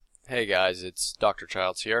Hey guys, it's Dr.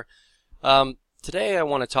 Childs here. Today I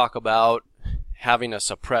want to talk about having a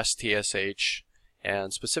suppressed TSH,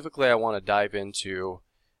 and specifically I want to dive into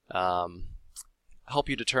help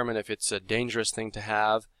you determine if it's a dangerous thing to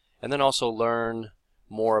have, and then also learn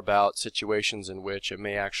more about situations in which it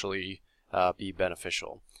may actually be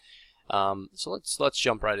beneficial. So let's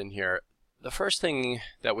jump right in here. The first thing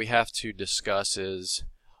that we have to discuss is,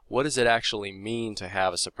 what does it actually mean to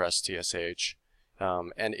have a suppressed TSH?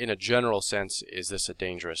 And in a general sense, is this a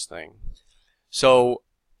dangerous thing? So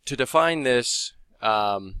to define this,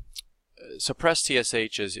 suppressed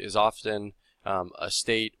TSH is often a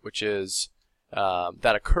state which is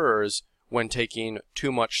that occurs when taking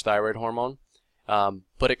too much thyroid hormone,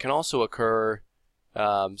 but it can also occur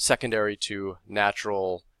secondary to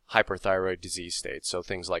natural hyperthyroid disease states, so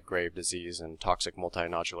things like Graves' disease and toxic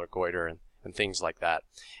multinodular goiter and things like that.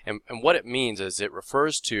 And what it means is it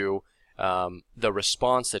refers to the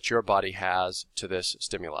response that your body has to this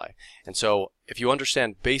stimuli. And so if you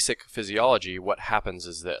understand basic physiology, what happens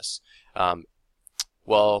is this.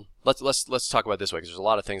 Well, let's talk about it this way, because there's a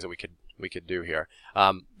lot of things that we could do here.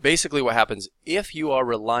 Basically what happens, if you are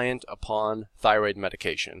reliant upon thyroid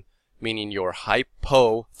medication, meaning you're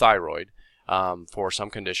hypothyroid for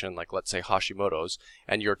some condition like, let's say, Hashimoto's,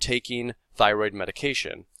 and you're taking thyroid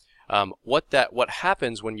medication, what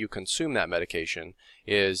happens when you consume that medication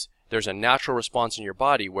is there's a natural response in your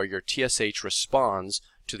body where your TSH responds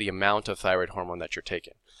to the amount of thyroid hormone that you're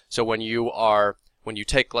taking. So when you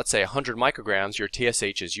take, let's say, 100 micrograms, your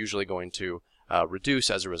TSH is usually going to reduce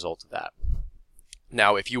as a result of that.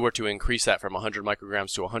 Now, if you were to increase that from 100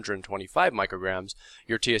 micrograms to 125 micrograms,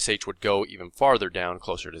 your TSH would go even farther down,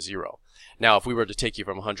 closer to zero. Now, if we were to take you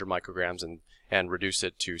from 100 micrograms and reduce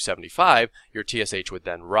it to 75, your TSH would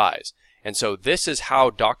then rise. And so this is how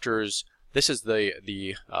this is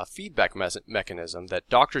the feedback mechanism that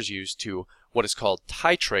doctors use to what is called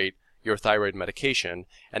titrate your thyroid medication,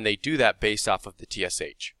 and they do that based off of the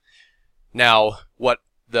TSH. Now, what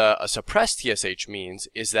a suppressed TSH means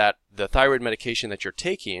is that the thyroid medication that you're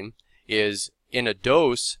taking is in a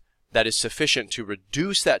dose that is sufficient to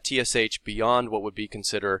reduce that TSH beyond what would be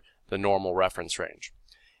considered the normal reference range.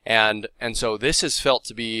 And so this is felt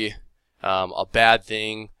to be a bad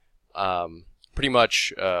thing pretty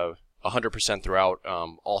much 100% throughout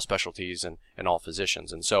all specialties and all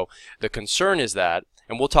physicians. And so the concern is that,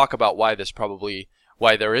 and we'll talk about why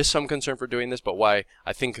there is some concern for doing this, but why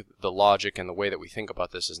I think the logic and the way that we think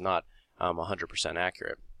about this is not 100%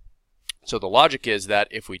 accurate. So the logic is that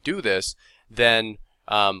if we do this, then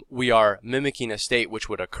we are mimicking a state which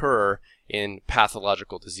would occur in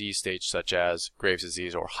pathological disease states such as Graves'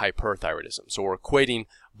 disease or hyperthyroidism. So we're equating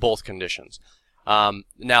both conditions.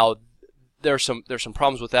 Now, there's some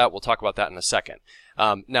problems with that. We'll talk about that in a second.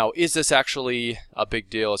 Now, is this actually a big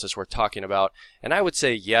deal? Is this worth talking about? And I would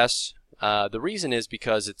say yes. The reason is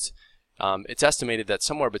because it's estimated that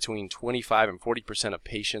somewhere between 25 and 40% of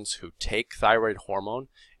patients who take thyroid hormone,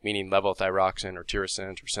 meaning levothyroxine or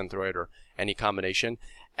tyrosine or Synthroid or any combination,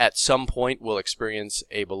 at some point will experience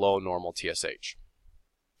a below normal TSH.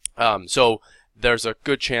 So there's a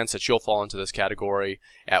good chance that you'll fall into this category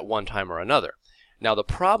at one time or another. Now the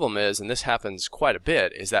problem is, and this happens quite a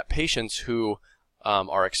bit, is that patients who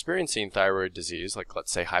are experiencing thyroid disease, like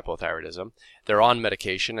let's say hypothyroidism, they're on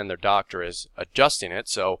medication and their doctor is adjusting it.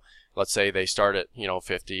 So let's say they start at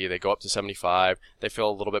 50, they go up to 75, they feel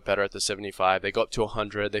a little bit better at the 75, they go up to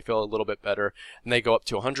 100, they feel a little bit better, and they go up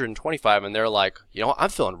to 125, and they're like, I'm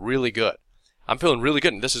feeling really good. I'm feeling really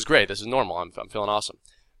good, and this is great, this is normal, I'm feeling awesome.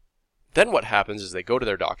 Then what happens is they go to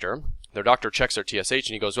their doctor checks their TSH,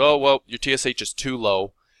 and he goes, oh, well, your TSH is too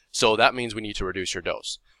low, so that means we need to reduce your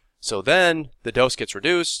dose. So then the dose gets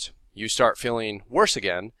reduced, you start feeling worse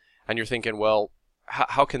again, and you're thinking, well,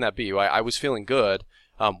 how can that be? I was feeling good.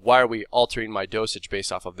 Why are we altering my dosage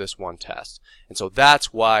based off of this one test? And so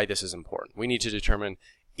that's why this is important. We need to determine,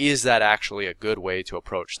 is that actually a good way to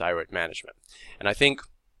approach thyroid management? And I think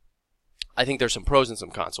there's some pros and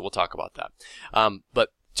some cons, so we'll talk about that. But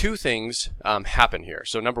two things happen here.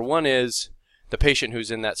 So number one is the patient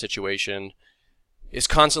who's in that situation is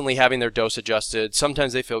constantly having their dose adjusted.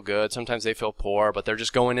 Sometimes they feel good, sometimes they feel poor, but they're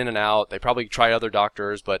just going in and out. They probably try other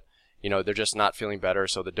doctors, but they're just not feeling better,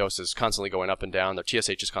 so the dose is constantly going up and down. Their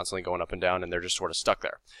TSH is constantly going up and down, and they're just sort of stuck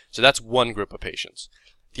there. So that's one group of patients.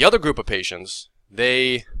 The other group of patients,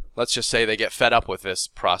 let's just say they get fed up with this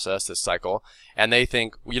process, this cycle, and they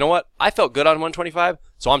think, well, you know what? I felt good on 125,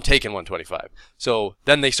 so I'm taking 125. So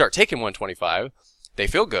then they start taking 125, they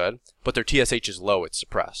feel good, but their TSH is low, it's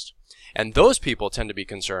suppressed. And those people tend to be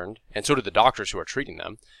concerned, and so do the doctors who are treating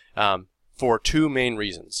them, for two main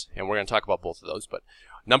reasons. And we're going to talk about both of those. But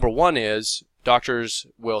Number one is doctors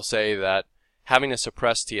will say that having a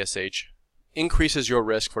suppressed TSH increases your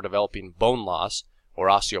risk for developing bone loss or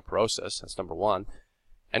osteoporosis. That's number one.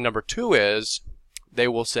 And number two is they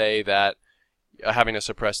will say that having a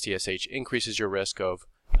suppressed TSH increases your risk of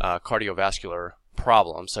cardiovascular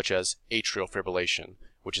problems such as atrial fibrillation,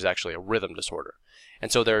 which is actually a rhythm disorder.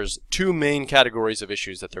 And so there's two main categories of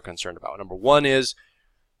issues that they're concerned about. Number one is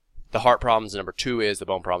the heart problems, and number two is the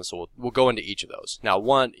bone problems. So we'll go into each of those. Now,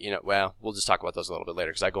 one, we'll just talk about those a little bit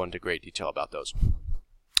later because I go into great detail about those.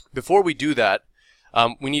 Before we do that,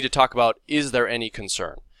 we need to talk about, is there any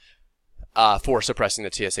concern for suppressing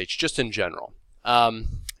the TSH just in general?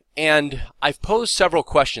 And I've posed several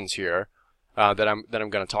questions here that I'm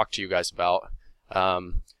going to talk to you guys about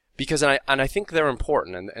because I think they're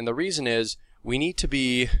important. And the reason is we need to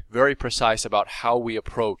be very precise about how we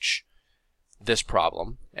approach this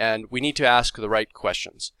problem, and we need to ask the right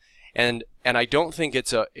questions. And I don't think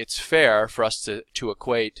it's fair for us to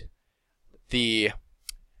equate the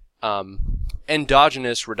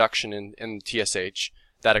endogenous reduction in TSH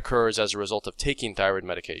that occurs as a result of taking thyroid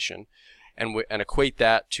medication and equate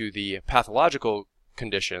that to the pathological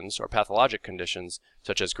conditions or pathologic conditions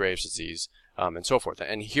such as Graves' disease and so forth.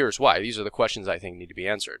 And here's why. These are the questions I think need to be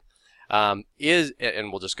answered. And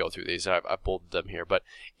we'll just go through these. I've bolded them here. But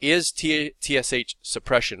is TSH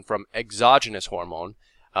suppression from exogenous hormone?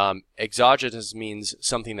 Exogenous means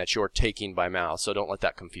something that you're taking by mouth, so don't let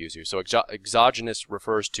that confuse you. So exogenous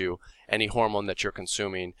refers to any hormone that you're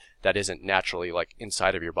consuming that isn't naturally like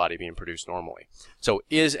inside of your body being produced normally. So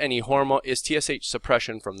is TSH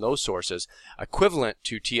suppression from those sources equivalent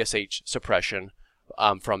to TSH suppression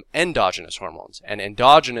from endogenous hormones? And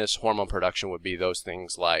endogenous hormone production would be those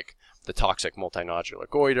things like the toxic multinodular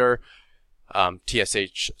goiter,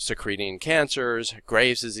 TSH secreting cancers,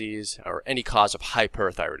 Graves' disease, or any cause of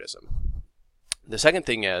hyperthyroidism. The second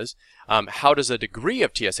thing is, how does a degree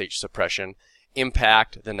of TSH suppression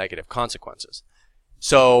impact the negative consequences?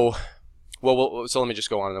 So let me just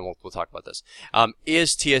go on and then we'll talk about this.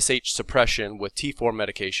 Is TSH suppression with T4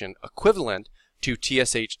 medication equivalent to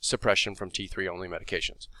TSH suppression from T3 only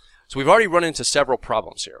medications? So we've already run into several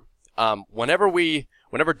problems here.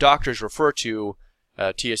 Whenever doctors refer to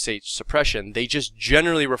TSH suppression, they just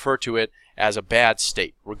generally refer to it as a bad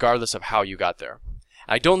state, regardless of how you got there.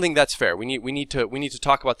 I don't think that's fair. We need to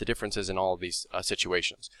talk about the differences in all of these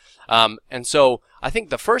situations. And so I think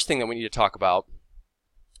the first thing that we need to talk about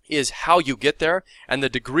is how you get there and the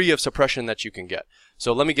degree of suppression that you can get.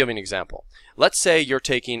 So let me give you an example. Let's say you're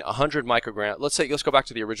taking 100 micrograms. Let's go back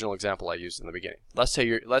to the original example I used in the beginning. Let's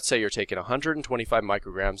say you're taking 125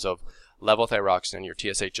 micrograms of levothyroxine. Your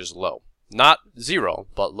TSH is low. Not zero,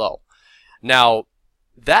 but low. Now,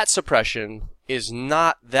 that suppression is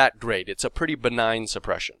not that great. It's a pretty benign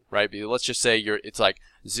suppression, right? Let's just say your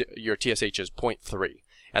TSH is 0.3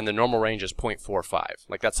 and the normal range is 0.45.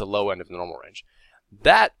 Like that's the low end of the normal range.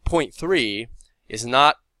 That 0.3 is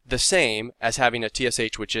not the same as having a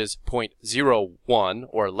TSH which is 0.01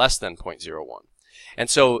 or less than 0.01. And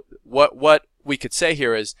so what we could say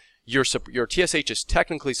here is your TSH is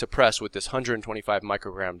technically suppressed with this 125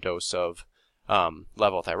 microgram dose of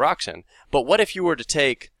levothyroxine. But what if you were to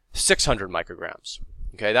take 600 micrograms?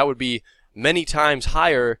 Okay, that would be many times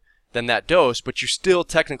higher than that dose, but you still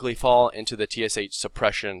technically fall into the TSH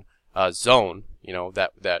suppression zone.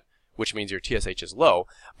 Which means your TSH is low.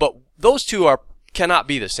 But those two cannot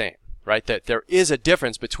be the same, right? That there is a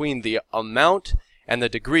difference between the amount and the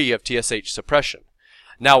degree of TSH suppression.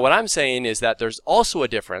 Now, what I'm saying is that there's also a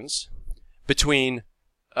difference between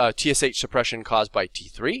TSH suppression caused by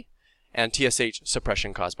T3 and TSH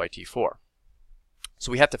suppression caused by T4.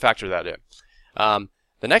 So we have to factor that in.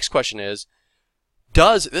 The next question is,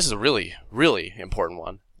 this is a really, really important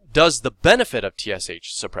one, does the benefit of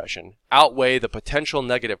TSH suppression outweigh the potential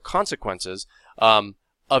negative consequences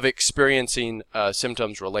of experiencing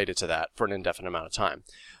symptoms related to that for an indefinite amount of time?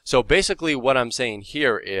 So basically what I'm saying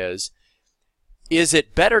here is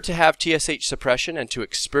it better to have TSH suppression and to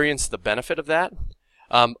experience the benefit of that?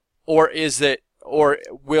 Or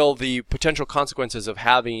will the potential consequences of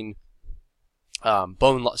having some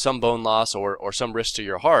bone loss or some risk to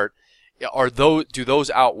your heart, do those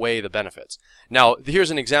outweigh the benefits? Now,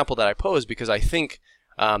 here's an example that I pose because I think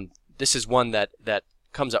this is one that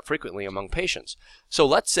comes up frequently among patients. So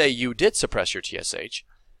let's say you did suppress your TSH,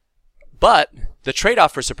 but the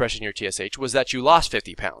trade-off for suppressing your TSH was that you lost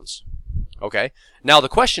 50 pounds. Okay? Now the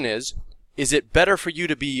question is it better for you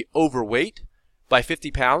to be overweight by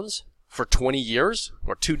 50 pounds for 20 years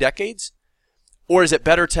or 2 decades? Or is it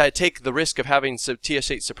better to take the risk of having some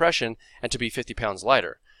TSH suppression and to be 50 pounds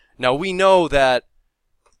lighter? Now we know that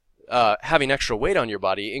having extra weight on your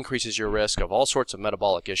body increases your risk of all sorts of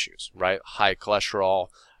metabolic issues, right? High cholesterol,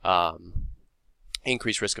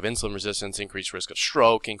 increased risk of insulin resistance, increased risk of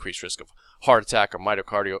stroke, increased risk of heart attack or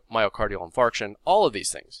myocardial infarction, all of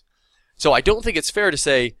these things. So I don't think it's fair to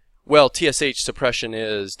say, well, TSH suppression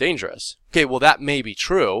is dangerous. Okay, well, that may be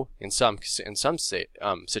true in some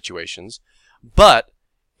situations, but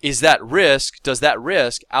does that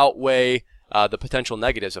risk outweigh the potential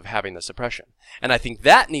negatives of having the suppression? And I think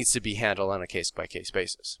that needs to be handled on a case-by-case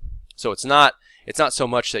basis. So it's not so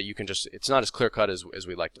much that you can just, it's not as clear-cut as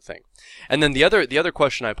we like to think. And then the other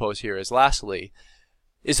question I pose here is, lastly,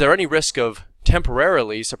 is there any risk of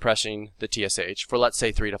temporarily suppressing the TSH for, let's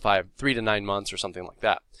say, 3 to 9 months or something like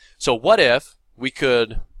that? So what if we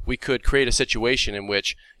could create a situation in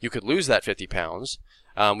which you could lose that 50 pounds,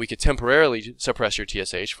 we could temporarily suppress your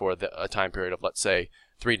TSH for a time period of, let's say,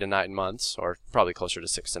 3 to 9 months, or probably closer to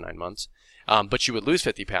 6 to 9 months, but you would lose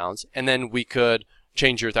 50 pounds, and then we could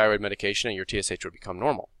change your thyroid medication and your TSH would become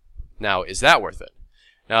normal. Now, is that worth it?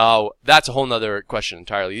 Now, that's a whole nother question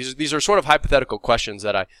entirely. These are sort of hypothetical questions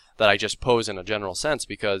that I just pose in a general sense,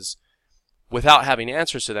 because without having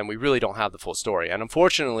answers to them, we really don't have the full story. And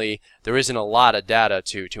unfortunately, there isn't a lot of data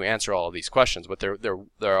to answer all of these questions, but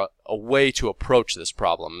they're a way to approach this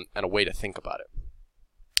problem and a way to think about it.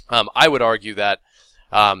 I would argue that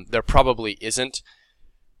there probably isn't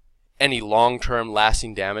any long-term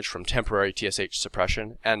lasting damage from temporary TSH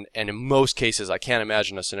suppression, and in most cases I can't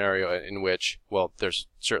imagine a scenario in which, well, there's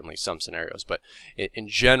certainly some scenarios, but in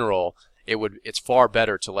general it's far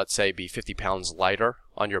better to, let's say, be 50 pounds lighter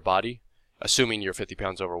on your body, assuming you're 50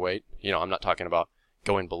 pounds overweight. I'm not talking about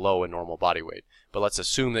going below a normal body weight, but let's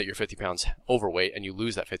assume that you're 50 pounds overweight and you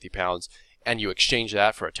lose that 50 pounds and you exchange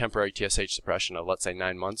that for a temporary TSH suppression of, let's say,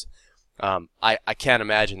 9 months. I can't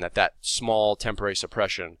imagine that small temporary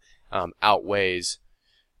suppression outweighs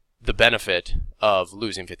the benefit of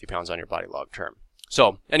losing 50 pounds on your body long term.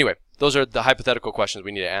 So anyway, those are the hypothetical questions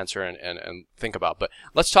we need to answer and think about. But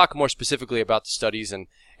let's talk more specifically about the studies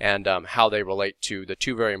and how they relate to the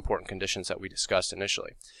two very important conditions that we discussed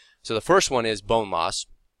initially. So the first one is bone loss,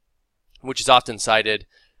 which is often cited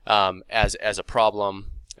as a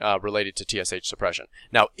problem related to TSH suppression.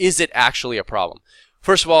 Now, is it actually a problem?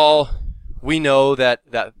 First of all, we know that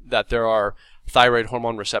there are thyroid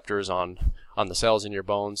hormone receptors on the cells in your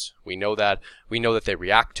bones. We know that they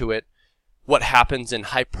react to it. What happens in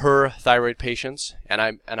hyperthyroid patients, and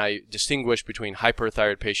I distinguish between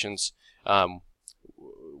hyperthyroid patients,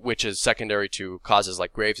 which is secondary to causes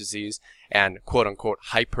like Graves' disease, and quote unquote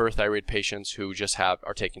hyperthyroid patients who just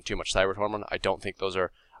are taking too much thyroid hormone. I don't think those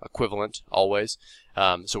are equivalent always.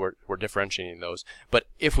 So we're differentiating those. But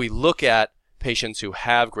if we look at patients who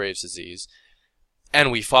have Graves' disease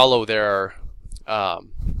and we follow their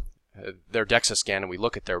DEXA scan and we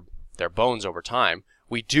look at their bones over time,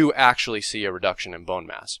 we do actually see a reduction in bone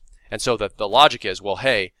mass. And so the logic is, well,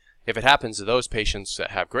 hey, if it happens to those patients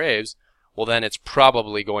that have Graves', well, then it's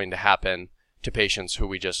probably going to happen to patients who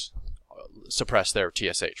we just suppress their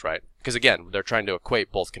TSH, right? Because again, they're trying to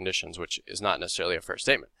equate both conditions, which is not necessarily a fair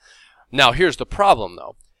statement. Now, here's the problem,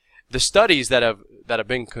 though. The studies that have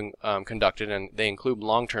been conducted, and they include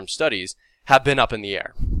long-term studies, have been up in the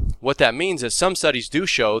air. What that means is some studies do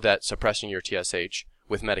show that suppressing your TSH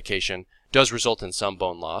with medication does result in some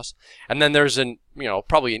bone loss, and then there's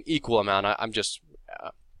probably an equal amount. I'm just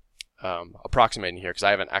approximating here because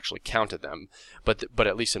I haven't actually counted them, but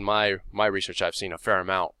at least in my research, I've seen a fair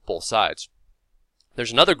amount both sides.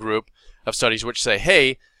 There's another group of studies which say,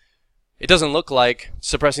 hey, it doesn't look like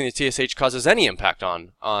suppressing the TSH causes any impact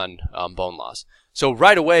on bone loss. So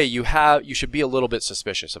right away, you should be a little bit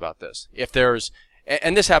suspicious about this. If there's,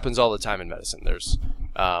 and this happens all the time in medicine. There's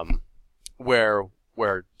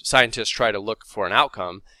where scientists try to look for an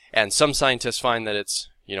outcome, and some scientists find that it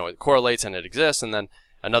correlates and it exists, and then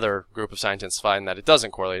another group of scientists find that it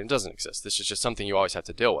doesn't correlate and doesn't exist. This is just something you always have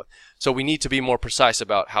to deal with. So we need to be more precise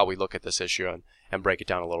about how we look at this issue and break it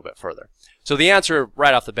down a little bit further. So the answer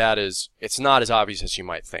right off the bat is it's not as obvious as you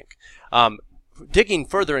might think. Digging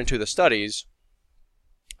further into the studies,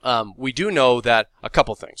 we do know that a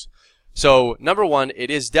couple things. So number one, it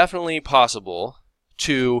is definitely possible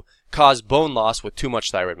to cause bone loss with too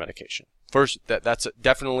much thyroid medication. First, that's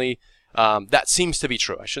definitely, that seems to be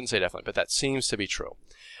true. I shouldn't say definitely, but that seems to be true.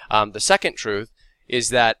 The second truth is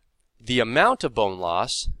that the amount of bone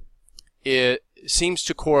loss, it seems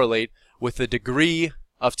to correlate with the degree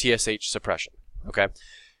of TSH suppression. Okay,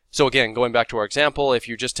 so again, going back to our example, if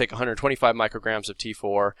you just take 125 micrograms of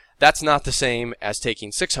T4, that's not the same as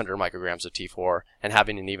taking 600 micrograms of T4 and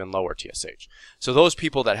having an even lower TSH. So those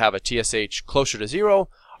people that have a TSH closer to zero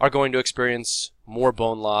are going to experience more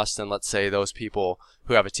bone loss than, let's say, those people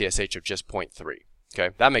who have a TSH of just 0.3.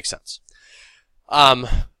 Okay, that makes sense.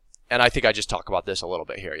 And I think I just talked about this a little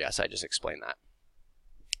bit here. Yes, I just explained that.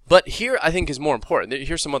 But here, I think, is more important.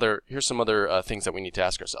 Here's some other things that we need to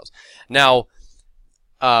ask ourselves. Now,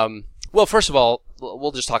 well, first of all,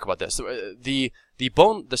 we'll just talk about this. The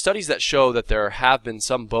studies that show that there have been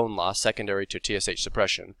some bone loss secondary to TSH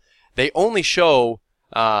suppression, they only show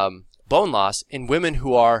bone loss in women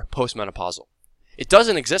who are postmenopausal. It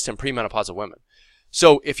doesn't exist in premenopausal women.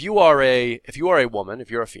 So if you are a woman,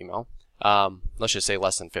 if you're a female, let's just say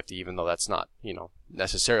less than 50, even though that's not,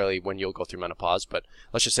 necessarily when you'll go through menopause, but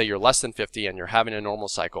let's just say you're less than 50 and you're having a normal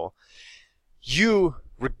cycle, you,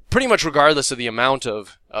 pretty much regardless of the amount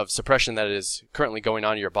of suppression that is currently going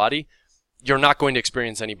on in your body, you're not going to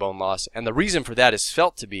experience any bone loss. And the reason for that is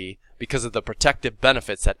felt to be because of the protective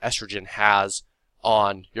benefits that estrogen has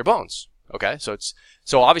on your bones. Okay,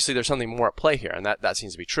 so obviously there's something more at play here, and that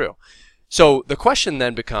seems to be true. So the question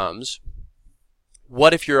then becomes,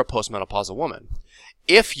 what if you're a postmenopausal woman?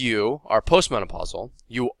 If you are postmenopausal,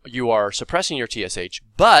 you are suppressing your TSH,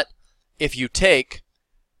 but if you take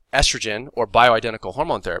estrogen or bioidentical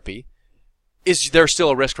hormone therapy, is there still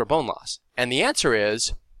a risk for bone loss? And the answer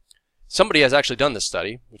is, somebody has actually done this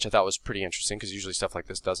study, which I thought was pretty interesting because usually stuff like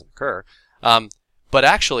this doesn't occur. But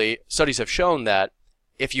actually, studies have shown that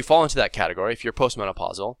if you fall into that category, if you're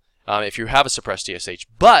postmenopausal, if you have a suppressed TSH,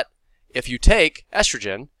 but if you take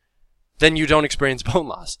estrogen, then you don't experience bone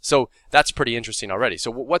loss. So that's pretty interesting already.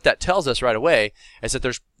 So what that tells us right away is that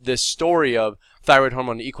there's this story of thyroid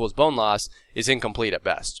hormone equals bone loss is incomplete at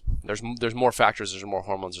best. There's more factors, there's more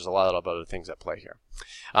hormones, there's a lot of other things at play here.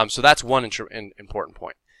 So that's one important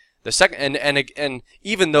point. The second, and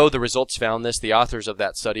even though the results found this, the authors of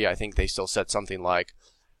that study, I think they still said something like,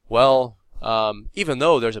 well, even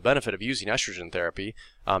though there's a benefit of using estrogen therapy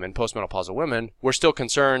in postmenopausal women, we're still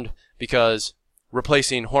concerned because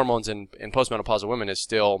replacing hormones in postmenopausal women is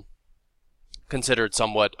still considered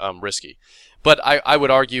somewhat risky. But I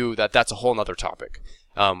would argue that that's a whole other topic.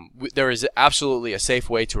 There is absolutely a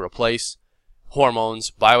safe way to replace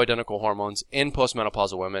hormones, bioidentical hormones, in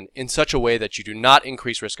postmenopausal women in such a way that you do not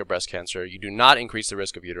increase risk of breast cancer, you do not increase the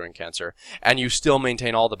risk of uterine cancer, and you still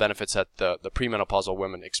maintain all the benefits that the premenopausal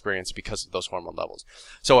women experience because of those hormone levels.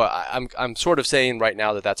 So I'm sort of saying right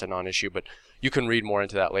now that that's a non-issue, but you can read more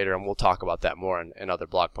into that later, and we'll talk about that more in other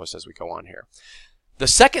blog posts as we go on here. The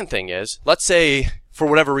second thing is, let's say for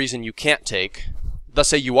whatever reason you can't take, let's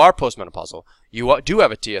say you are postmenopausal, you do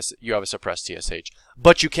have a suppressed TSH,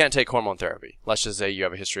 but you can't take hormone therapy. Let's just say you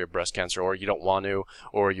have a history of breast cancer, or you don't want to,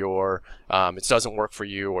 or it doesn't work for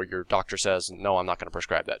you, or your doctor says, no, I'm not going to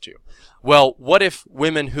prescribe that to you. Well, what if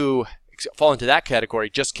women who fall into that category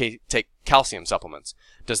just take calcium supplements?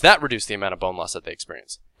 Does that reduce the amount of bone loss that they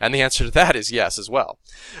experience? And the answer to that is yes as well.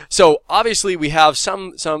 So obviously we have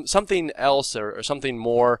something else or something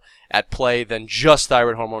more at play than just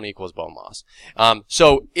thyroid hormone equals bone loss.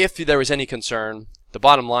 So if there is any concern, the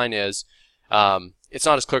bottom line is it's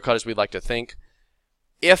not as clear cut as we'd like to think.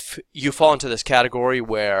 If you fall into this category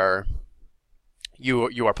where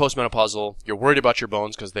you are postmenopausal, you're worried about your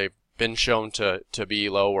bones because they've been shown to be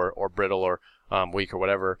low or brittle or weak or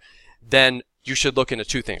whatever, then you should look into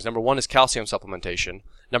two things. Number one is calcium supplementation.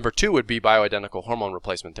 Number two would be bioidentical hormone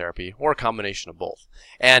replacement therapy, or a combination of both.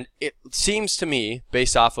 And it seems to me,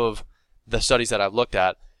 based off of the studies that I've looked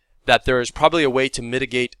at, that there is probably a way to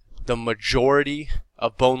mitigate the majority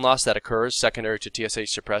of bone loss that occurs secondary to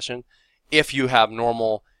TSH suppression if you have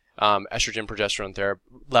normal estrogen progesterone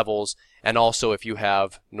levels, and also if you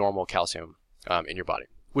have normal calcium in your body,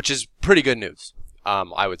 which is pretty good news.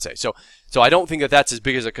 I would say. So I don't think that that's as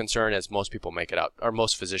big as a concern as most people make it out, or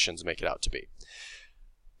most physicians make it out to be.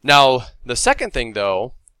 Now, the second thing,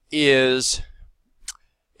 though, is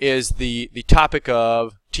the topic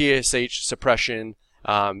of TSH suppression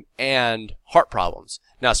and heart problems.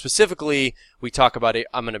 Now, specifically, I'm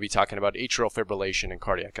going to be talking about atrial fibrillation and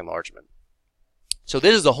cardiac enlargement. So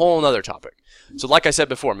this is a whole other topic. So like I said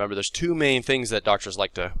before, remember there's two main things that doctors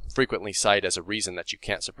like to frequently cite as a reason that you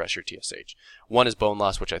can't suppress your TSH. One is bone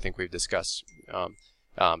loss, which I think we've discussed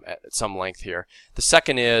at some length here. The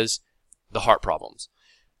second is the heart problems.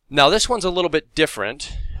 Now this one's a little bit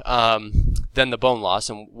different than the bone loss,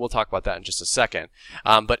 and we'll talk about that in just a second.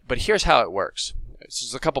 But here's how it works.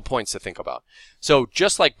 There's a couple points to think about. So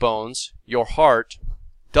just like bones, your heart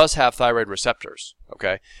does have thyroid receptors,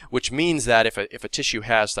 okay? Which means that if a tissue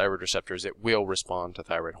has thyroid receptors, it will respond to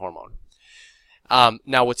thyroid hormone.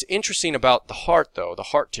 Now, what's interesting about the heart, though, the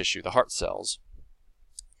heart tissue, the heart cells,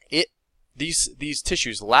 these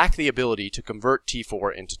tissues lack the ability to convert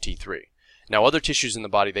T4 into T3. Now, other tissues in the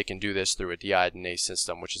body, they can do this through a deiodinase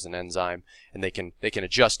system, which is an enzyme, and they can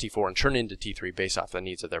adjust T4 and turn it into T3 based off the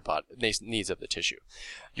needs of their body, needs of the tissue.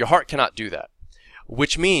 Your heart cannot do that,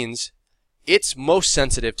 which means it's most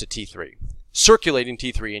sensitive to T3, circulating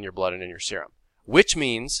T3 in your blood and in your serum, which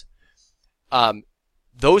means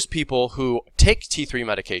those people who take T3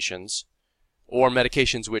 medications or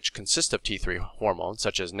medications which consist of T3 hormones,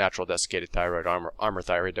 such as natural desiccated thyroid, Armour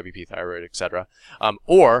thyroid, WP thyroid, etc.,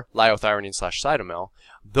 or liothyronine/cytomel,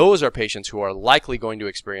 those are patients who are likely going to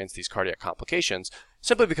experience these cardiac complications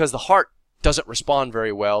simply because the heart doesn't respond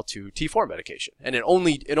very well to T4 medication, and it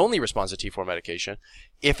only responds to T4 medication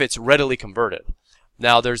if it's readily converted.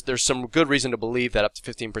 Now, there's some good reason to believe that up to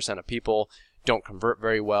 15% of people don't convert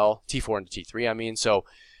very well, T4 into T3, I mean. So,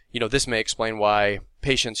 this may explain why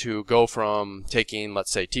patients who go from taking,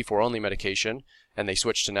 let's say, T4 only medication and they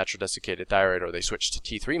switch to natural desiccated thyroid, or they switch to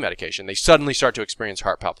T3 medication, they suddenly start to experience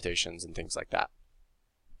heart palpitations and things like that.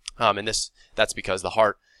 And that's because the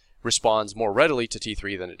heart responds more readily to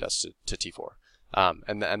T3 than it does to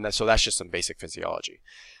T4. So that's just some basic physiology.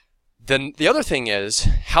 Then the other thing is,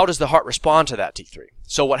 how does the heart respond to that T3?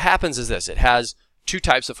 So what happens is this: it has two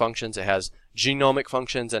types of functions. It has genomic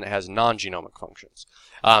functions and it has non-genomic functions.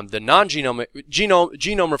 The non-genomic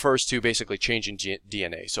genome refers to basically changing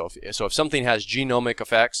DNA. So if something has genomic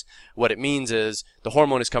effects, what it means is the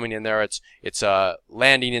hormone is coming in there, it's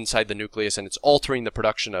landing inside the nucleus, and it's altering the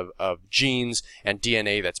production of genes and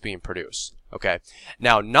DNA that's being produced. Okay.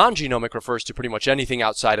 Now, non-genomic refers to pretty much anything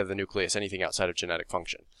outside of the nucleus, anything outside of genetic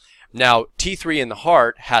function. Now, T3 in the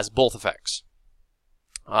heart has both effects.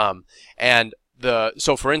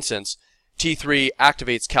 So for instance, T3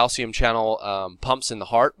 activates calcium channel pumps in the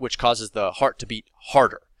heart, which causes the heart to beat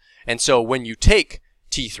harder. And so when you take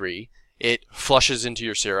T3, it flushes into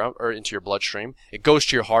your serum or into your bloodstream. It goes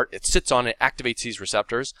to your heart. It sits on it, activates these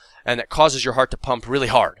receptors, and that causes your heart to pump really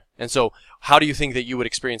hard. And so how do you think that you would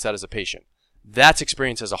experience that as a patient? That's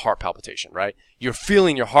experienced as a heart palpitation, right? You're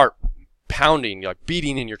feeling your heart pounding, like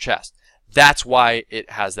beating in your chest. That's why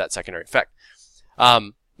it has that secondary effect.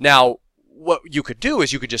 Now, what you could do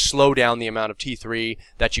is you could just slow down the amount of T3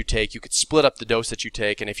 that you take. You could split up the dose that you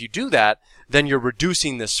take. And if you do that, then you're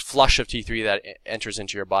reducing this flush of T3 that enters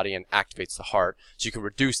into your body and activates the heart. So you can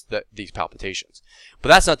reduce these palpitations. But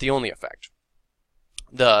that's not the only effect.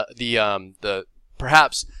 The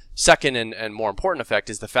perhaps second and more important effect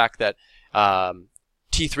is the fact that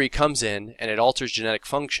T3 comes in and it alters genetic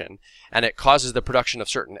function, and it causes the production of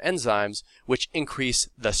certain enzymes which increase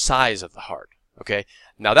the size of the heart. Okay,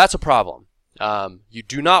 now that's a problem. You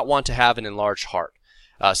do not want to have an enlarged heart,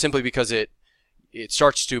 simply because it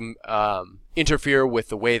starts to interfere with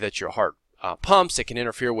the way that your heart pumps. It can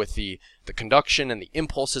interfere with the conduction and the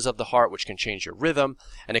impulses of the heart, which can change your rhythm,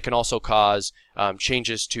 and it can also cause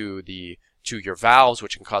changes to your valves,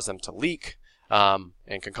 which can cause them to leak,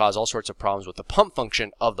 and can cause all sorts of problems with the pump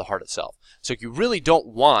function of the heart itself. So you really don't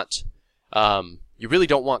want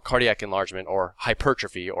cardiac enlargement or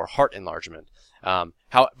hypertrophy or heart enlargement.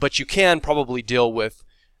 But you can probably deal with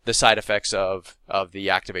the side effects of the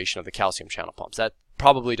activation of the calcium channel pumps. That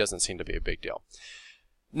probably doesn't seem to be a big deal.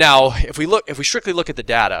 Now, if we strictly look at the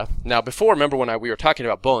data, now before, remember when we were talking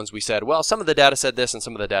about bones, we said, well, some of the data said this and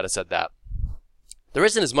some of the data said that. There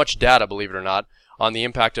isn't as much data, believe it or not, on the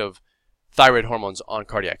impact of thyroid hormones on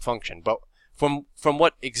cardiac function. But from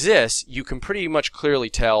what exists, you can pretty much clearly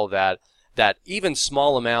tell that even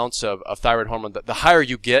small amounts of thyroid hormone, the higher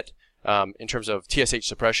you get, in terms of TSH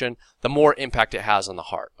suppression, the more impact it has on the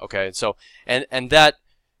heart. Okay, so and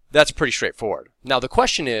that's pretty straightforward. Now the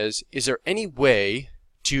question is there any way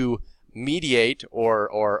to mediate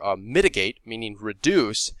or mitigate, meaning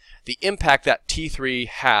reduce, the impact that T3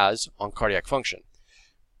 has on cardiac function?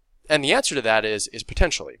 And the answer to that is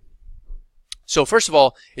potentially. So first of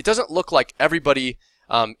all, it doesn't look like everybody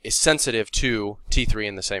is sensitive to T3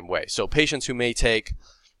 in the same way. So patients who may take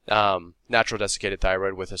natural desiccated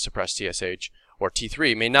thyroid with a suppressed TSH or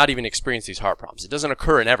T3 may not even experience these heart problems. It doesn't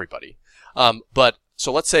occur in everybody. But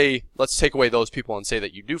so let's take away those people and say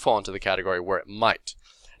that you do fall into the category where it might.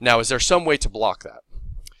 Now, is there some way to block that?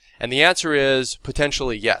 And the answer is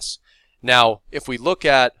potentially yes. Now, if we look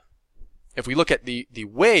at the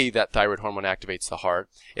way that thyroid hormone activates the heart,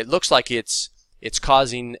 it looks like it's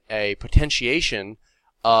causing a potentiation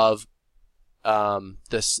of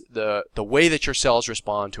the way that your cells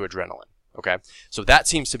respond to adrenaline. Okay, so that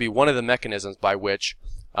seems to be one of the mechanisms by which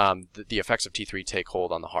the effects of T3 take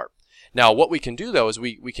hold on the heart. Now, what we can do though is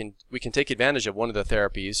we can take advantage of one of the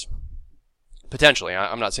therapies. Potentially,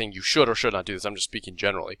 I'm not saying you should or should not do this. I'm just speaking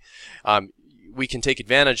generally. We can take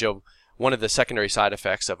advantage of one of the secondary side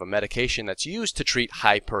effects of a medication that's used to treat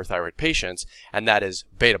hyperthyroid patients, and that is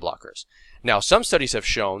beta blockers. Now, some studies have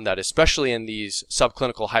shown that especially in these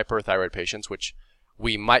subclinical hyperthyroid patients, which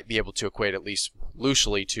we might be able to equate at least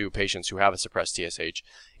loosely to patients who have a suppressed TSH,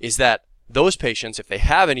 is that those patients, if they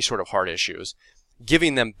have any sort of heart issues,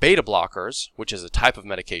 giving them beta blockers, which is a type of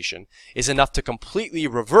medication, is enough to completely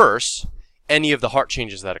reverse any of the heart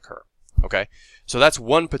changes that occur. Okay, so that's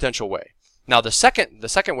one potential way. Now, the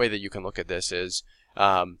second way that you can look at this is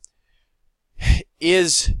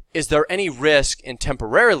there any risk in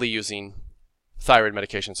temporarily using thyroid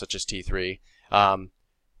medication such as T3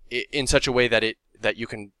 in such a way that you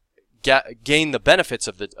can gain the benefits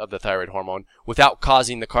of the thyroid hormone without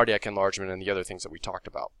causing the cardiac enlargement and the other things that we talked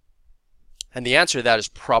about? And the answer to that is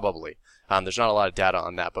probably. There's not a lot of data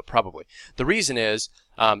on that, but probably. The reason is,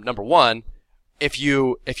 number one, if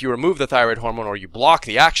you remove the thyroid hormone or you block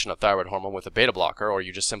the action of thyroid hormone with a beta blocker, or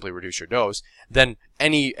you just simply reduce your dose, then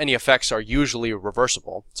any effects are usually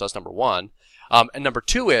reversible. So that's number one. And number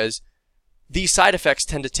two is, these side effects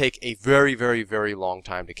tend to take a very, very, very long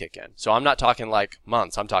time to kick in. So I'm not talking like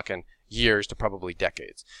months. I'm talking years to probably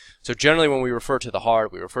decades. So generally when we refer to the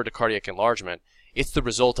heart, we refer to cardiac enlargement, it's the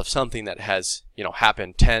result of something that has,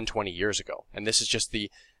 happened 10, 20 years ago. And this is just the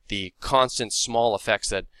constant small effects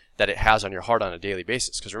that it has on your heart on a daily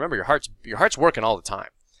basis. Because remember, your heart's working all the time.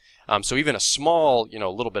 So even a small,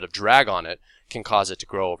 little bit of drag on it can cause it to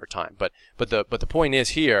grow over time. But the point is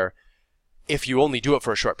here, if you only do it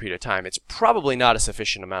for a short period of time, it's probably not a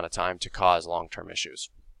sufficient amount of time to cause long-term issues.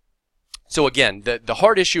 So again, the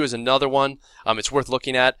heart issue is another one. It's worth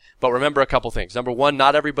looking at, but remember a couple things. Number one,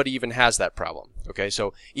 not everybody even has that problem. Okay,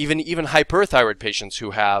 so even hyperthyroid patients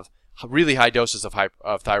who have really high doses of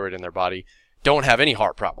thyroid in their body don't have any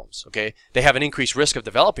heart problems. Okay, they have an increased risk of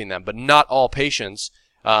developing them, but not all patients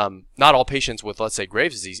with, let's say,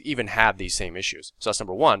 Graves' disease even have these same issues. So that's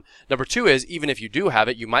number one. Number two is, even if you do have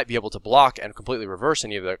it, you might be able to block and completely reverse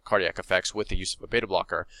any of the cardiac effects with the use of a beta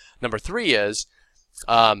blocker. Number three is,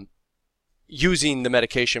 using the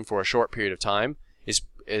medication for a short period of time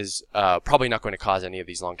is probably not going to cause any of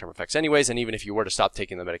these long-term effects anyways, and even if you were to stop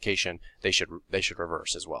taking the medication, they should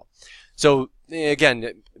reverse as well. So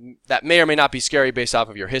again, that may or may not be scary based off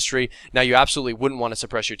of your history. Now, you absolutely wouldn't want to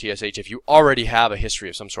suppress your TSH if you already have a history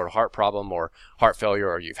of some sort of heart problem or heart failure,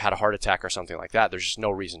 or you've had a heart attack or something like that. There's just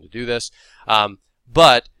no reason to do this.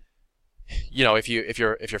 But if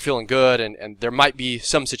you're feeling good, and there might be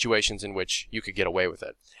some situations in which you could get away with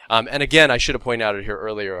it. And again, I should have pointed out it here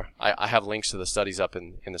earlier. I have links to the studies up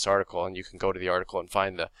in this article, and you can go to the article and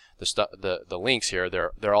find the links here.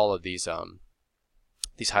 They're all of these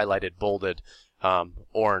highlighted, bolded,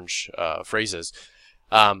 orange phrases.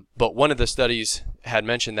 But one of the studies had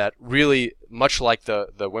mentioned that really, much like the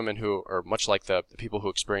people who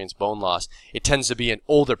experience bone loss, it tends to be in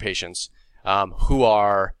older patients who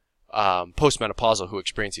are postmenopausal who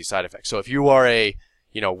experience these side effects. So if you are a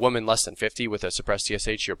woman less than 50 with a suppressed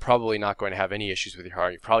TSH, you're probably not going to have any issues with your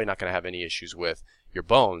heart. You're probably not going to have any issues with your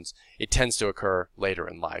bones. It tends to occur later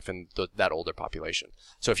in life in that older population.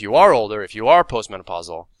 So if you are older, if you are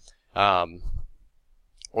postmenopausal,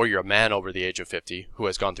 or you're a man over the age of 50 who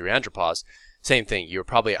has gone through andropause, same thing. You're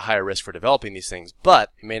probably at higher risk for developing these things,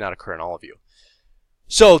 but it may not occur in all of you.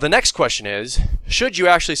 So the next question is, should you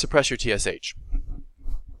actually suppress your TSH?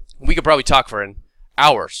 We could probably talk for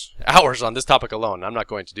hours on this topic alone. I'm not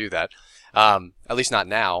going to do that, at least not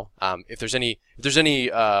now. If there's any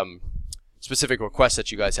specific requests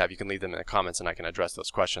that you guys have, you can leave them in the comments, and I can address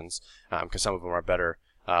those questions, because some of them are better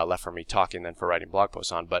left for me talking than for writing blog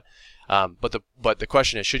posts on. But the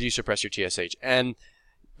question is, should you suppress your TSH? And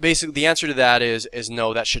basically, the answer to that is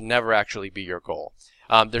no. That should never actually be your goal.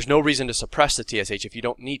 There's no reason to suppress the TSH if you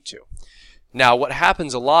don't need to. Now, what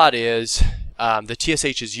happens a lot is the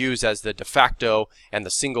TSH is used as the de facto and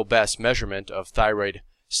the single best measurement of thyroid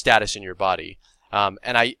status in your body. And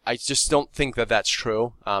I just don't think that that's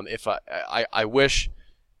true. If I wish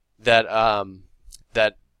that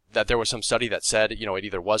that there was some study that said, it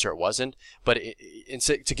either was or it wasn't. But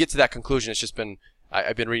to get to that conclusion, it's just been,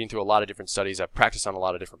 I've been reading through a lot of different studies. I've practiced on a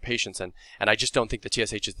lot of different patients, and I just don't think the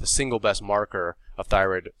TSH is the single best marker of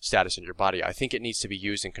thyroid status in your body. I think it needs to be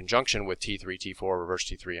used in conjunction with T3, T4, reverse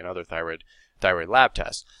T3, and other thyroid lab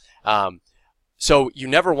tests. So you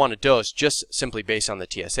never want to dose just simply based on the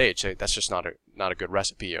TSH. That's just not a good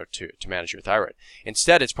recipe to manage your thyroid.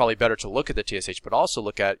 Instead, it's probably better to look at the TSH, but also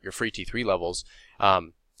look at your free T3 levels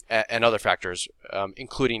and other factors,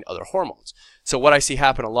 including other hormones. So what I see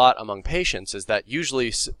happen a lot among patients is that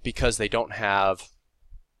usually because they don't have,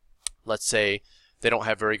 let's say, they don't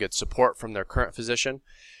have very good support from their current physician,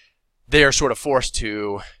 they are sort of forced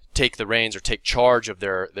to take the reins or take charge of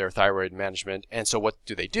their thyroid management. And so what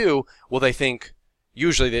do? Well, they think,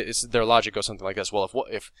 usually their logic goes something like this. Well,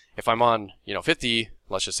 if I'm on 50,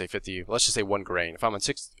 let's just say 1 grain. If I'm on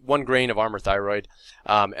 1 grain of Armour thyroid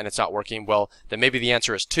and it's not working, well, then maybe the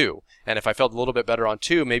answer is 2. And if I felt a little bit better on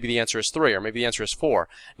 2, maybe the answer is 3, or maybe the answer is 4.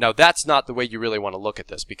 Now that's not the way you really want to look at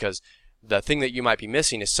this, because the thing that you might be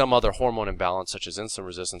missing is some other hormone imbalance, such as insulin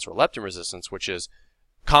resistance or leptin resistance, which is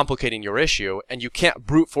complicating your issue. And you can't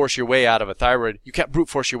brute force your way out of a thyroid. You can't brute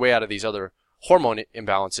force your way out of these other hormone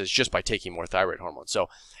imbalances just by taking more thyroid hormone. So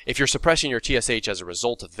if you're suppressing your TSH as a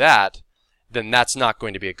result of that, then that's not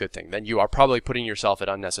going to be a good thing. Then you are probably putting yourself at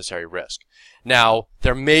unnecessary risk. Now,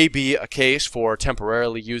 there may be a case for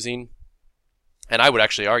temporarily using, and I would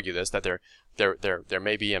actually argue this, that there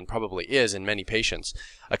may be, and probably is in many patients,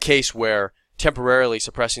 a case where temporarily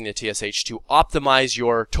suppressing the TSH to optimize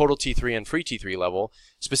your total T3 and free T3 level,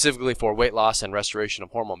 specifically for weight loss and restoration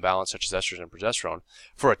of hormone balance such as estrogen and progesterone,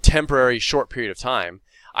 for a temporary short period of time.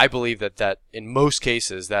 I believe that in most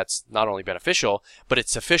cases that's not only beneficial, but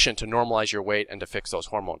it's sufficient to normalize your weight and to fix those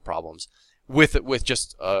hormone problems with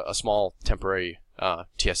just a small temporary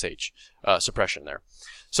TSH suppression there.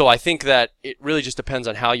 So I think that it really just depends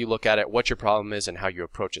on how you look at it, what your problem is, and how you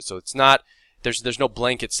approach it. So it's not, there's no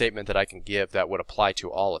blanket statement that I can give that would apply to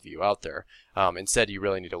all of you out there. Instead, you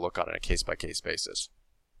really need to look on it on a case-by-case basis.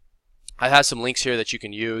 I have some links here that you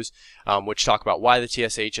can use, which talk about why the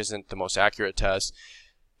TSH isn't the most accurate test,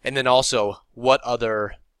 and then also what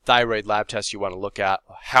other thyroid lab tests you want to look at,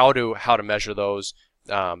 how to measure those,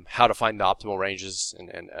 how to find the optimal ranges,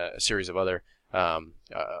 and a series of other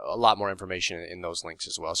a lot more information in those links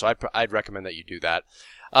as well. So I'd recommend that you do that.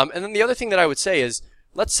 And then the other thing that I would say is,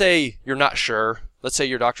 let's say you're not sure. Let's say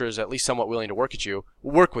your doctor is at least somewhat willing to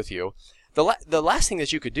work with you. The last thing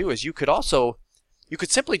that you could do is you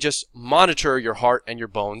could simply just monitor your heart and your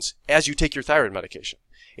bones as you take your thyroid medication.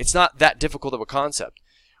 It's not that difficult of a concept.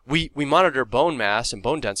 We monitor bone mass and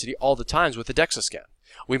bone density all the time with a DEXA scan.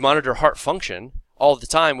 We monitor heart function all the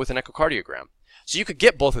time with an echocardiogram. So you could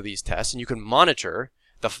get both of these tests and you can monitor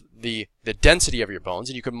the density of your bones,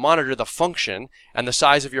 and you can monitor the function and the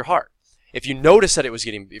size of your heart. If you notice that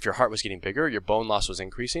if your heart was getting bigger, your bone loss was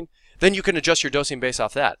increasing, then you can adjust your dosing based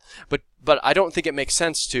off that. But I don't think it makes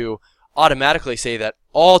sense to automatically say that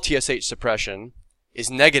all TSH suppression is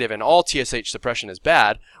negative and all TSH suppression is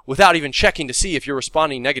bad without even checking to see if you're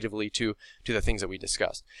responding negatively to the things that we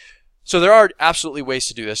discussed. So there are absolutely ways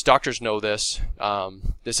to do this. Doctors know this.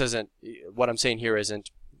 What I'm saying here isn't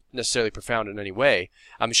necessarily profound in any way.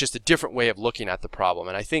 It's just a different way of looking at the problem.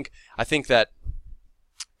 And I think that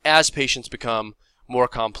as patients become more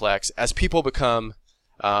complex, as people become,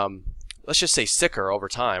 let's just say, sicker over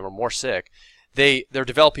time or more sick, they're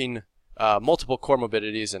developing multiple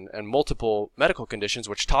comorbidities and multiple medical conditions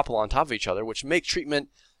which topple on top of each other, which make treatment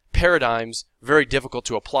paradigms very difficult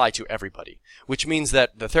to apply to everybody, which means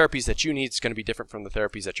that the therapies that you need is going to be different from the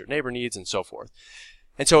therapies that your neighbor needs, and so forth.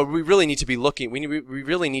 And so we really need to be we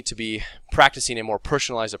really need to be practicing a more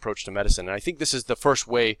personalized approach to medicine. And I think this is the first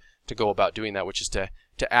way to go about doing that, which is to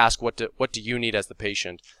ask what do you need as the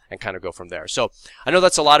patient, and kind of go from there. So I know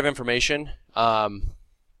that's a lot of information.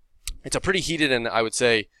 It's a pretty heated and, I would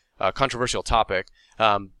say, controversial topic.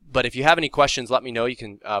 But if you have any questions, let me know. You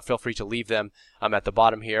can feel free to leave them at the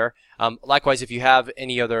bottom here. Likewise, if you have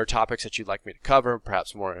any other topics that you'd like me to cover,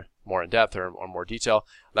 perhaps more in depth or more detail,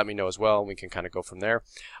 let me know as well, and we can kind of go from there.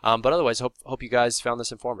 But otherwise, hope you guys found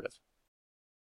this informative.